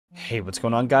Hey, what's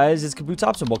going on, guys? It's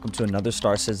Kabutops and welcome to another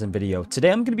Star Citizen video.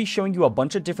 Today I'm going to be showing you a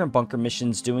bunch of different bunker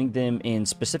missions, doing them in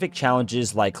specific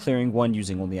challenges like clearing one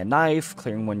using only a knife,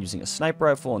 clearing one using a sniper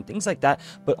rifle, and things like that,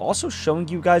 but also showing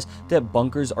you guys that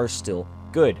bunkers are still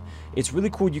good. It's really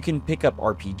cool. You can pick up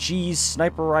RPGs,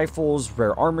 sniper rifles,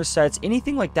 rare armor sets,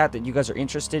 anything like that that you guys are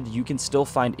interested, you can still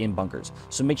find in bunkers.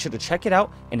 So make sure to check it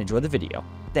out and enjoy the video.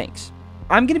 Thanks.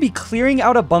 I'm going to be clearing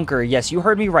out a bunker. Yes, you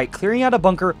heard me right. Clearing out a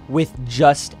bunker with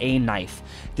just a knife.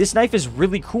 This knife is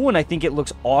really cool, and I think it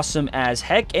looks awesome as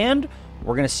heck, and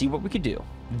we're going to see what we could do.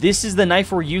 This is the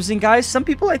knife we're using, guys. Some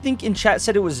people, I think, in chat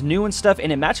said it was new and stuff,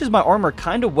 and it matches my armor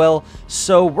kind of well,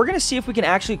 so we're going to see if we can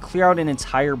actually clear out an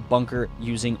entire bunker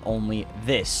using only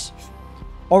this.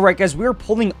 Alright guys, we are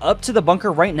pulling up to the bunker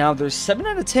right now. There's 7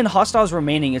 out of 10 hostiles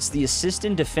remaining. It's the assist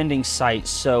in defending site,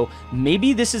 so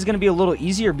maybe this is going to be a little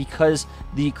easier because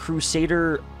the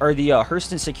Crusader, or the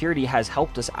Hurston security has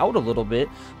helped us out a little bit.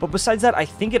 But besides that, I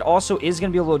think it also is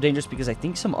going to be a little dangerous because I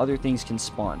think some other things can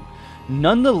spawn.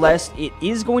 Nonetheless, it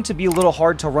is going to be a little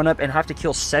hard to run up and have to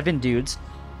kill 7 dudes.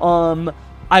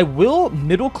 I will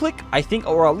middle click, I think,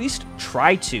 or at least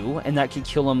try to, and that can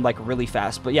kill him like really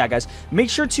fast. But yeah, guys, make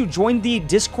sure to join the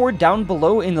Discord down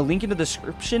below in the link in the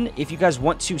description if you guys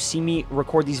want to see me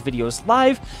record these videos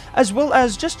live, as well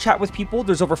as just chat with people.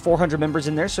 There's over 400 members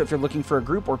in there, so if you're looking for a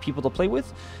group or people to play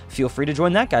with, feel free to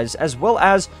join that, guys. As well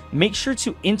as make sure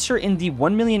to enter in the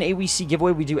 1 million AWC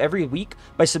giveaway we do every week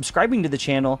by subscribing to the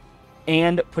channel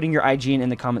and putting your IGN in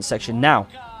the comment section now.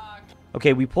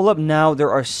 Okay, we pull up now.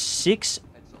 There are 6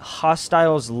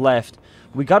 hostiles left.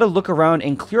 We got to look around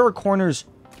and clear our corners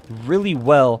really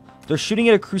well. They're shooting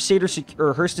at a Crusader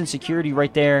or Hurston security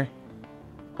right there.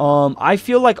 I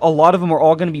feel like a lot of them are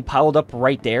all going to be piled up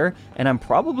right there, and I'm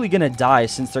probably going to die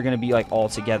since they're going to be like all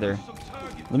together.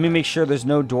 Let me make sure there's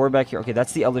no door back here. Okay,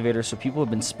 that's the elevator, so people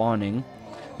have been spawning.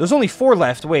 There's only 4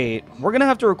 left. Wait, we're going to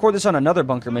have to record this on another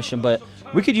bunker mission, but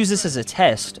we could use this as a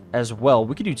test as well.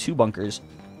 We could do 2 bunkers.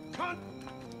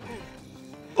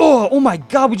 Oh my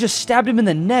god, we just stabbed him in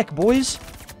the neck, boys.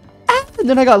 Ah, and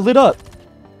then I got lit up.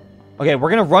 Okay, we're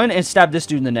gonna run and stab this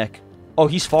dude in the neck. Oh,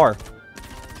 he's far.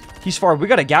 He's far. We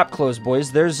got a gap closed,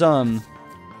 boys. There's, oh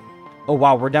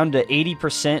wow, we're down to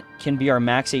 80% can be our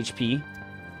max HP.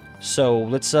 So,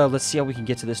 let's see how we can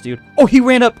get to this dude. Oh, he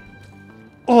ran up.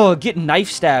 Oh, get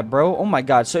knife stabbed, bro. Oh my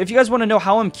god. So, if you guys want to know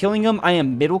how I'm killing him, I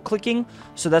am middle clicking.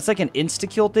 So, that's like an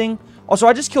insta-kill thing. Also,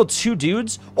 I just killed 2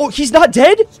 dudes. Oh, he's not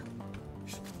dead?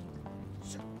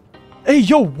 Hey,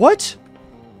 yo, what?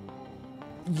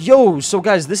 Yo, so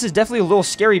guys, this is definitely a little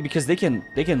scary because they can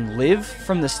live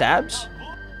from the stabs.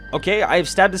 Okay, I have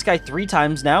stabbed this guy 3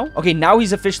 times now. Okay, now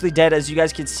he's officially dead. As you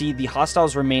guys can see, the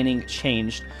hostiles remaining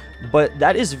changed. But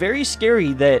that is very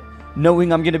scary that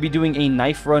knowing I'm going to be doing a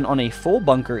knife run on a full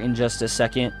bunker in just a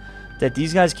second, that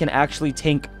these guys can actually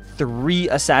tank 3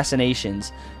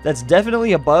 assassinations. That's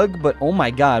definitely a bug, but oh my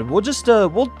god. We'll just,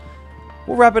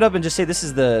 We'll wrap it up and just say this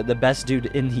is the best dude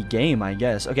in the game, I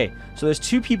guess. Okay, so there's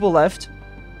 2 people left.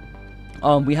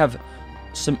 We have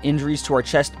some injuries to our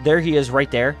chest. There he is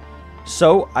right there.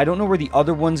 So, I don't know where the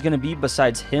other one's going to be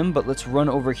besides him, but let's run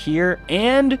over here.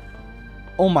 And,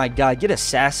 oh my god, get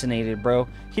assassinated, bro.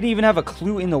 He didn't even have a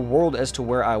clue in the world as to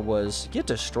where I was. Get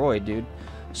destroyed, dude.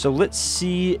 So, let's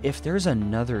see if there's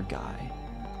another guy.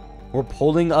 We're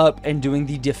pulling up and doing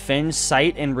the defend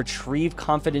site and retrieve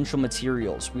confidential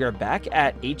materials. We are back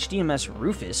at HDMS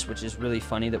Rufus, which is really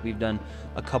funny that we've done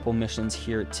a couple missions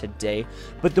here today.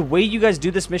 But the way you guys do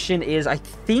this mission is, I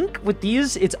think with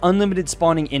these, it's unlimited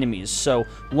spawning enemies. So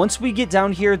once we get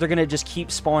down here, they're going to just keep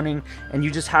spawning, and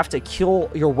you just have to kill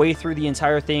your way through the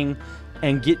entire thing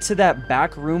and get to that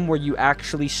back room where you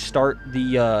actually start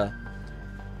the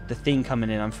thing coming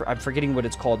in. I'm forgetting what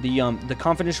it's called. The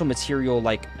confidential material,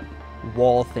 like,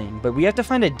 wall thing. But we have to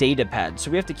find a data pad,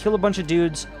 so we have to kill a bunch of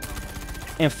dudes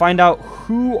and find out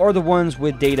who are the ones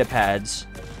with data pads.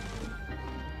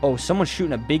 Oh, someone's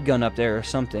shooting a big gun up there or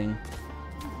something.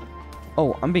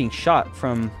 Oh, I'm being shot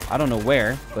from I don't know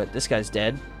where, but this guy's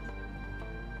dead.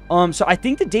 So I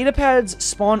think the data pads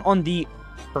spawn on the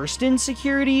Hurston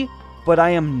security, but I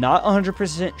am not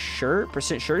 100%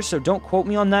 sure, so don't quote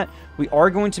me on that. We are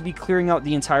going to be clearing out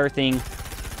the entire thing.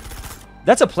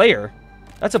 That's a player.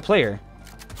 That's a player.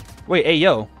 Wait, hey,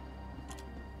 yo.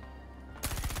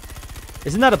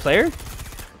 Isn't that a player?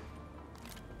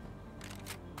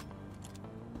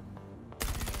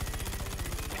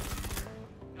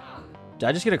 Did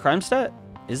I just get a crime stat?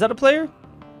 Is that a player?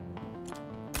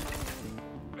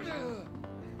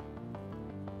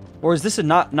 Or is this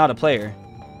not a player?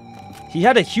 He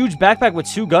had a huge backpack with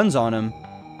 2 guns on him.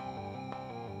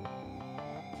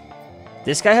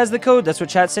 This guy has the code. That's what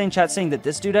chat's saying. Chat's saying that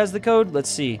this dude has the code. Let's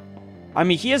see. I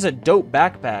mean, he has a dope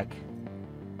backpack.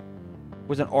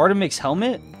 With an Artemix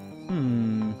helmet?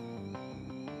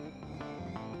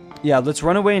 Yeah, let's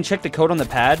run away and check the code on the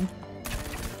pad.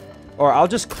 Or I'll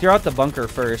just clear out the bunker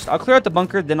first. I'll clear out the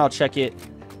bunker, then I'll check it.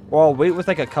 Or I'll wait with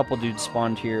like a couple dudes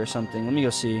spawned here or something. Let me go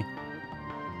see.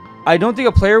 I don't think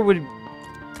a player would...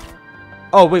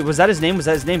 Oh, wait, was that his name? Was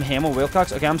that his name? Hamill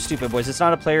Wilcox? Okay, I'm stupid, boys. It's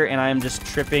not a player, and I am just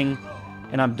tripping,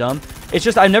 and I'm dumb. It's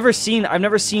just I've never seen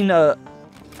a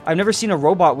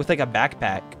robot with like a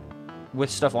backpack with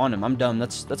stuff on him. I'm dumb.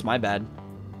 That's my bad.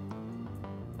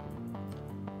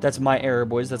 That's my error,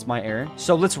 boys. That's my error.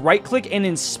 So let's right-click and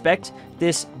inspect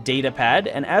this data pad,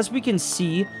 and as we can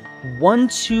see,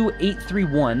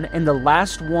 12831, and the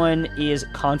last one is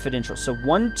confidential. So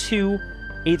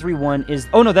 12831 is...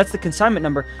 Oh, no, that's the consignment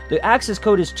number. The access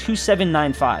code is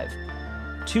 2795.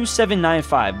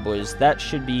 2795, boys. That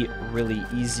should be really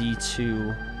easy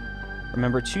to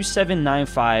remember.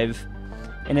 2795.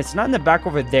 And it's not in the back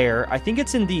over there. I think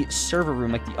it's in the server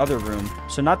room, like the other room.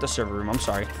 So not the server room, I'm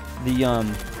sorry.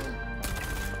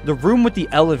 The room with the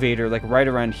elevator, like right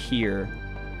around here.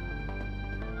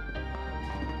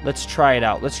 Let's try it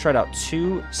out. Let's try it out.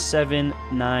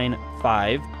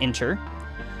 2795. Enter.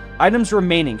 Items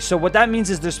remaining. So what that means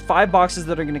is there's 5 boxes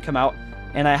that are going to come out,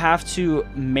 and I have to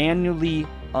manually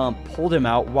pull them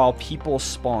out while people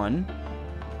spawn.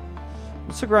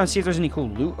 Let's look around and see if there's any cool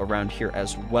loot around here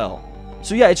as well.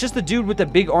 So yeah, it's just the dude with the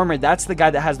big armor. That's the guy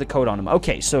that has the code on him.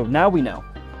 Okay, so now we know.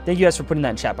 Thank you guys for putting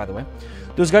that in chat, by the way.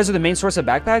 Those guys are the main source of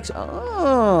backpacks?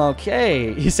 Oh,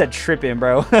 okay. He said tripping,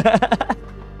 bro.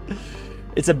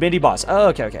 It's a mini boss. Oh,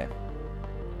 okay, okay.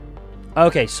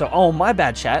 Okay, so, oh, my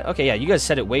bad, chat. Okay, yeah, you guys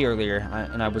said it way earlier,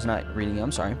 and I was not reading it.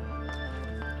 I'm sorry.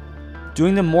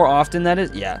 Doing them more often, that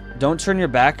is? Yeah. Don't turn your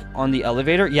back on the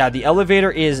elevator. Yeah, the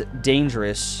elevator is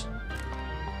dangerous.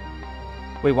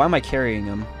 Wait, why am I carrying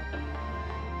him?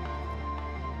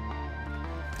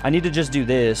 I need to just do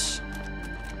this.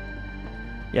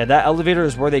 Yeah, that elevator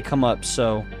is where they come up,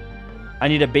 so I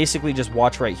need to basically just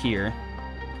watch right here.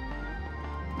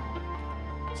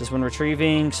 Is this one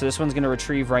retrieving? So this one's going to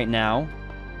retrieve right now.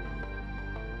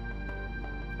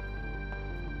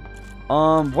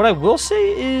 What I will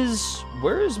say is,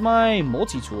 where is my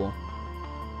multi-tool?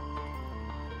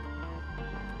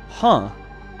 Huh.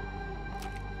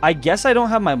 I guess I don't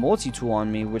have my multi-tool on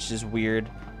me, which is weird.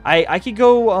 I could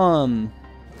go,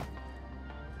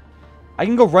 I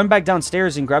can go run back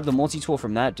downstairs and grab the multi-tool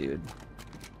from that dude.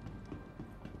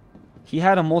 He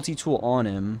had a multi-tool on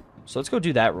him. So let's go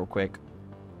do that real quick.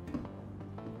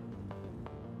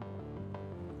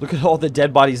 Look at all the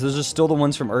dead bodies. Those are still the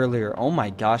ones from earlier. Oh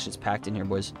my gosh, it's packed in here,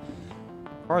 boys.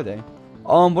 Where are they?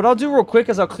 What I'll do real quick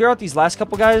is I'll clear out these last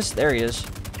couple guys. There he is.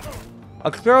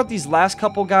 I'll clear out these last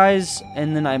couple guys,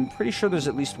 and then I'm pretty sure there's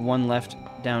at least one left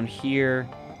down here.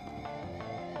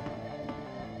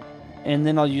 And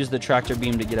then I'll use the tractor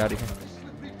beam to get out of here.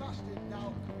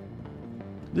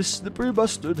 This slippery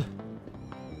bastard.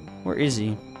 Where is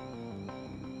he?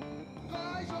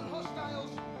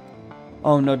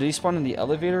 Oh no, did he spawn in the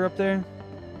elevator up there?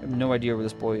 I have no idea where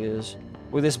this boy is.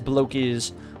 Where this bloke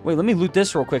is. Wait, let me loot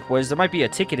this real quick, boys. There might be a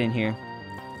ticket in here.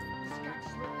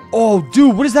 Oh,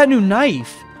 dude, what is that new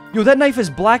knife? Yo, that knife is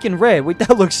black and red. Wait,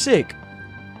 that looks sick.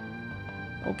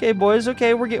 Okay, boys.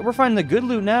 Okay, we're finding the good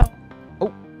loot now.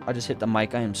 Oh, I just hit the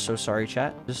mic. I am so sorry,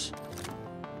 chat.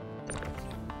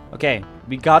 Okay,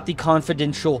 we got the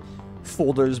confidential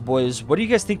folders, boys. What do you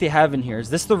guys think they have in here?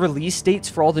 Is this the release dates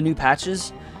for all the new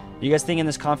patches? Do you guys think in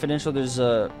this confidential there's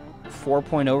a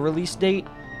 4.0 release date?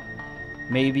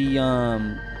 Maybe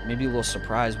maybe a little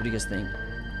surprise. What do you guys think?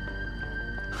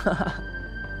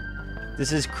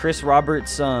 This is Chris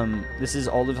Roberts. This is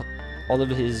all of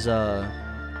his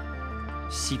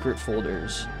secret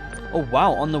folders. Oh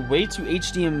wow! On the way to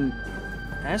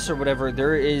HDMS or whatever,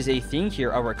 there is a thing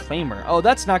here, a reclaimer. Oh,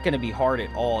 that's not going to be hard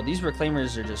at all. These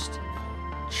reclaimers are just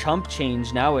chump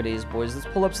change nowadays, boys. Let's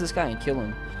pull up to this guy and kill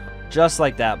him. Just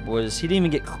like that, boys. He didn't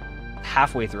even get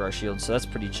halfway through our shield, so that's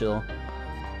pretty chill.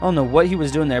 I don't know what he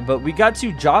was doing there, but we got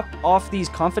to drop off these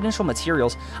confidential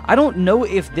materials. I don't know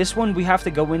if this one we have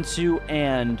to go into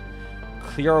and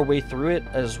clear our way through it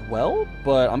as well,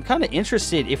 but I'm kind of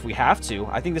interested if we have to.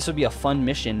 I think this would be a fun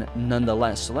mission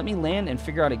nonetheless. So let me land and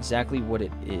figure out exactly what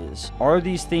it is. Are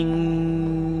these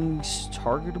things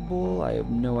targetable? I have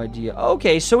no idea.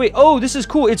 Okay, so wait. Oh, this is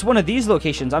cool. It's one of these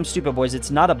locations. I'm stupid, boys.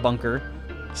 It's not a bunker.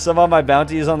 Some of my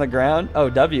bounty is on the ground. Oh,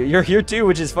 W. You're here too,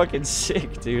 which is fucking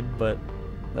sick, dude. But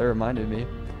that reminded me.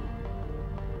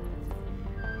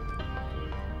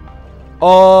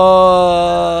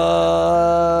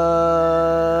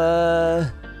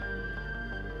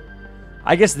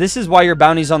 I guess this is why your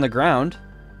bounty's on the ground.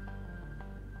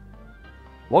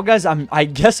 Well, guys, I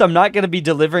guess I'm not going to be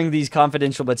delivering these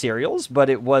confidential materials, but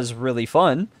it was really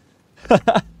fun.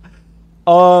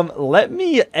 Let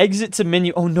me exit to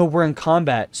menu. Oh, no, we're in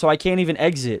combat, so I can't even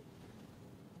exit.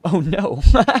 Oh, no.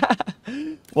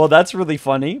 Well, that's really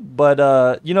funny,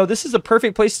 but, you know, this is a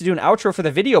perfect place to do an outro for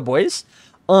the video, boys.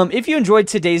 If you enjoyed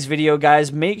today's video,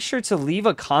 guys, make sure to leave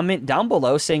a comment down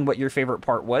below saying what your favorite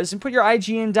part was and put your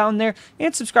IGN down there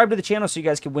and subscribe to the channel so you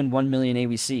guys can win 1 million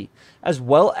AVC, as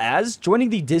well as joining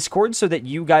the Discord so that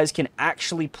you guys can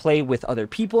actually play with other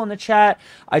people in the chat.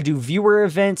 I do viewer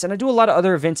events and I do a lot of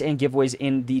other events and giveaways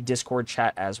in the Discord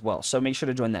chat as well. So make sure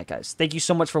to join that, guys. Thank you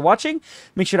so much for watching.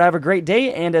 Make sure to have a great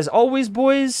day. And as always,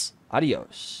 boys,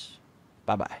 adios.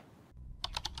 Bye-bye.